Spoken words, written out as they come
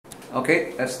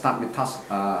Okay, let's start with task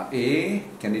A.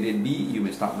 Candidate B, you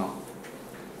may start now.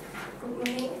 Good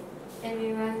morning,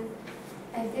 everyone.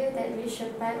 I feel that we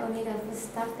should buy only the food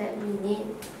stuff that we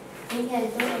need. We can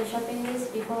do a shopping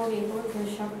list before we go to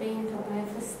shopping to buy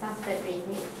food stuff that we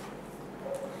need.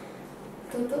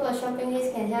 To do a shopping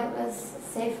list can help us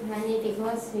save money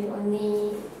because we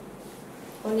only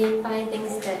buy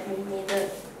things that we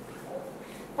needed.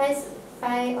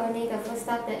 Buy only the food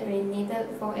stuff that we needed,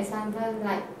 for example,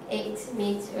 like eggs,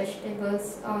 meat,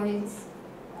 vegetables, oils,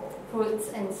 fruits,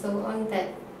 and so on, that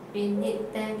we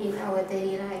need them in our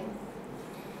daily life.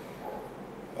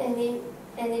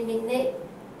 Eliminate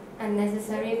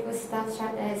unnecessary food stuff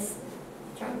such as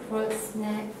junk food,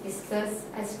 snacks, biscuits,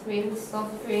 ice cream,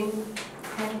 soft drink,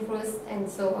 canned fruits, and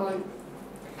so on.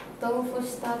 Those food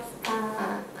stuffs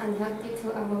are unhealthy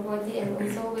to our body and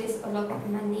also waste a lot of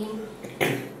money.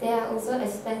 They are also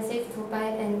expensive to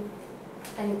buy and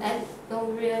add no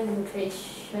real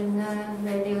nutritional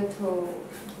value to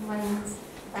one's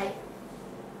diet.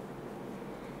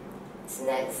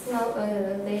 Snacks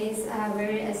nowadays are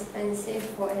very expensive.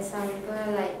 For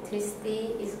example, like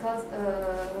Twisty is cost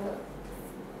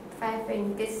 5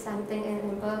 ringgit something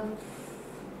and above.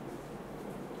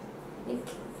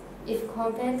 If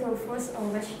compared to fruits or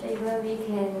vegetables, we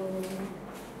can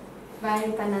buy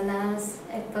bananas,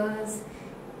 apples,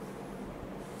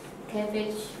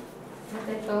 cabbage,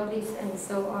 potato leaves, and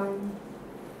so on.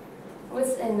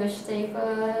 Fruits and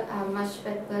vegetables are much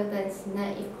better than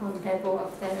snacks if compared both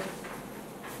of them.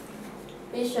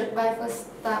 We should buy food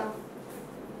stuff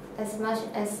as much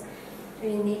as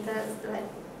we needed, like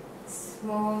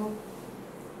small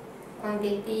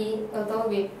quantity, although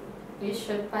we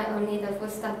should buy only the food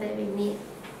stuff that we need.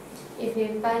 If we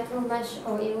buy too much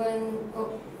or even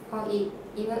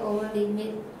over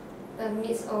limit, the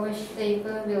meat or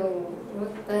vegetable will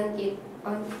ruin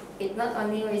it not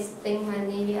only wasting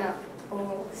money, we are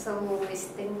also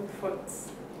wasting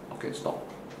fruits. Okay, stop.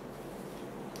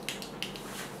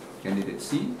 Candidate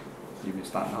C, you may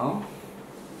start now.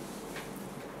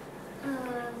 Good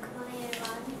morning,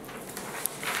 everyone.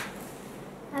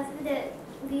 I feel that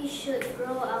we should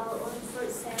grow our own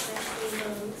fruits and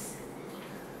vegetables.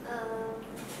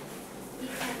 We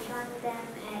can plant them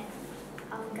at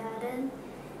our garden.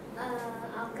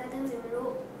 Our garden will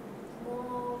look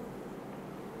more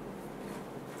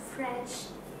fresh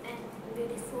and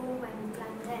beautiful when we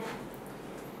plant them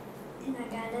in our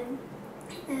garden.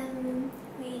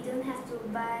 We don't have to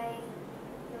buy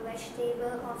the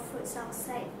vegetable or fruits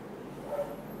outside.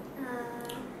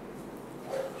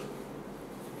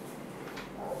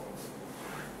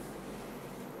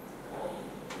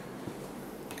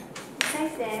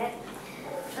 Besides that,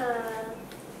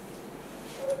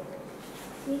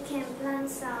 we can plant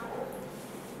some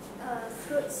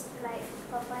fruits like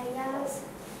papayas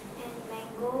and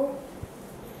mango.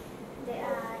 They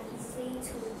are easy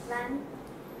to plant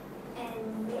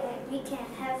and we can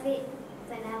have it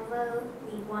whenever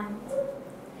we want.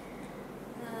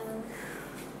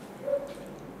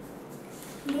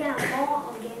 They are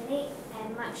more organic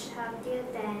and much healthier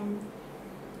than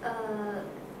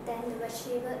the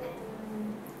vegetable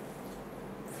and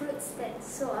fruits that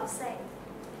sold outside.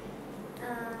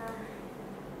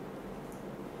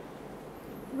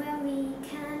 When we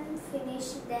can't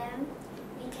finish them,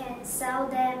 we can sell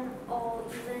them or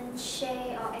even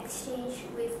share or exchange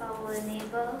with our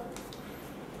neighbor.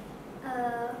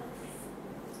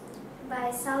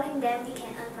 By selling them, we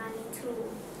can earn money too.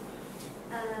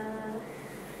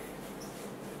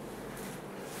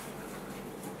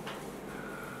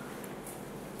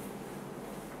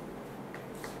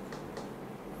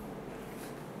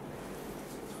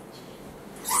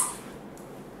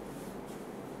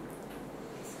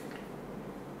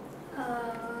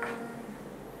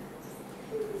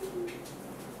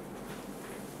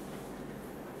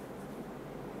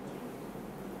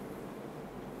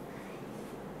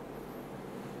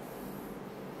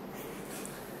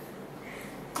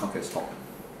 Okay, stop.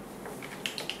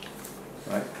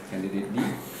 Right, candidate D,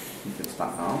 you can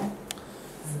start now.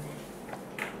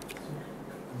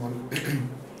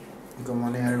 Good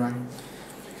morning, everyone.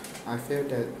 I feel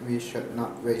that we should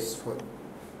not waste food.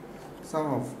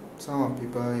 Some of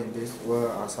people in this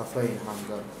world are suffering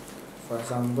hunger. For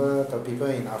example, the people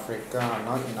in Africa are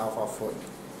not enough of food.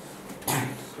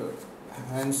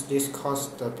 Hence, this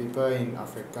causes the people in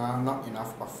Africa not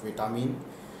enough of vitamin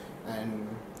and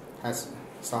has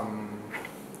some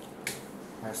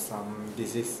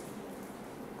disease.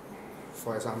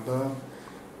 For example,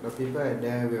 the people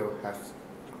there will have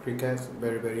crickets,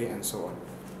 beriberi, and so on.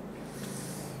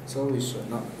 So we should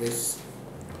not waste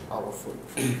our food.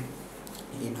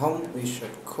 In home, we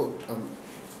should cook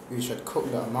we should cook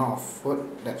the amount of food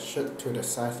that should to the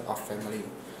size of family.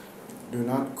 Do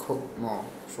not cook more.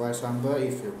 For example,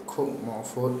 if you cook more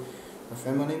food, a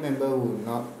family member will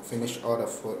not finish all the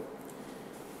food.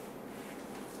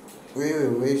 We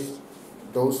will waste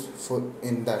those food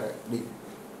indirectly.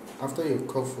 After you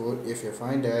cook food, if you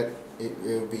find that it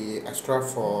will be extra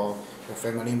for your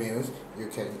family meals, you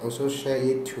can also share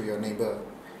it to your neighbor.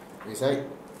 Besides,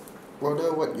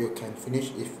 order what you can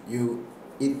finish if you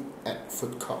eat at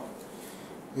food court.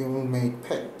 You may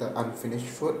pack the unfinished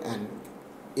food and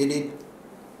eat it.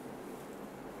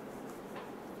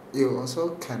 You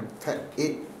also can pack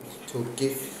it to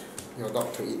give your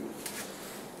dog to eat.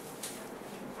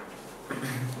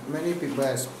 Many people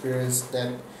experience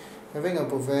that having a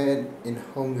buffet in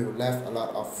home will leave a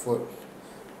lot of food.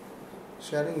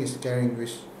 Sharing is caring,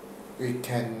 which we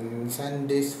can send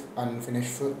this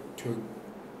unfinished food to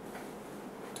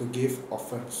give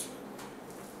orphans.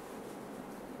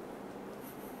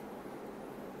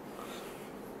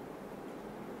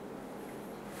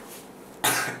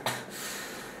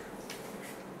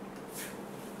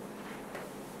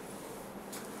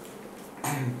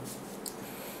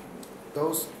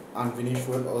 Those unfinished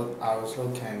food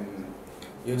also can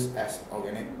use as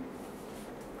organic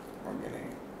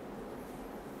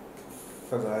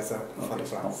fertilizer for the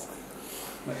plants.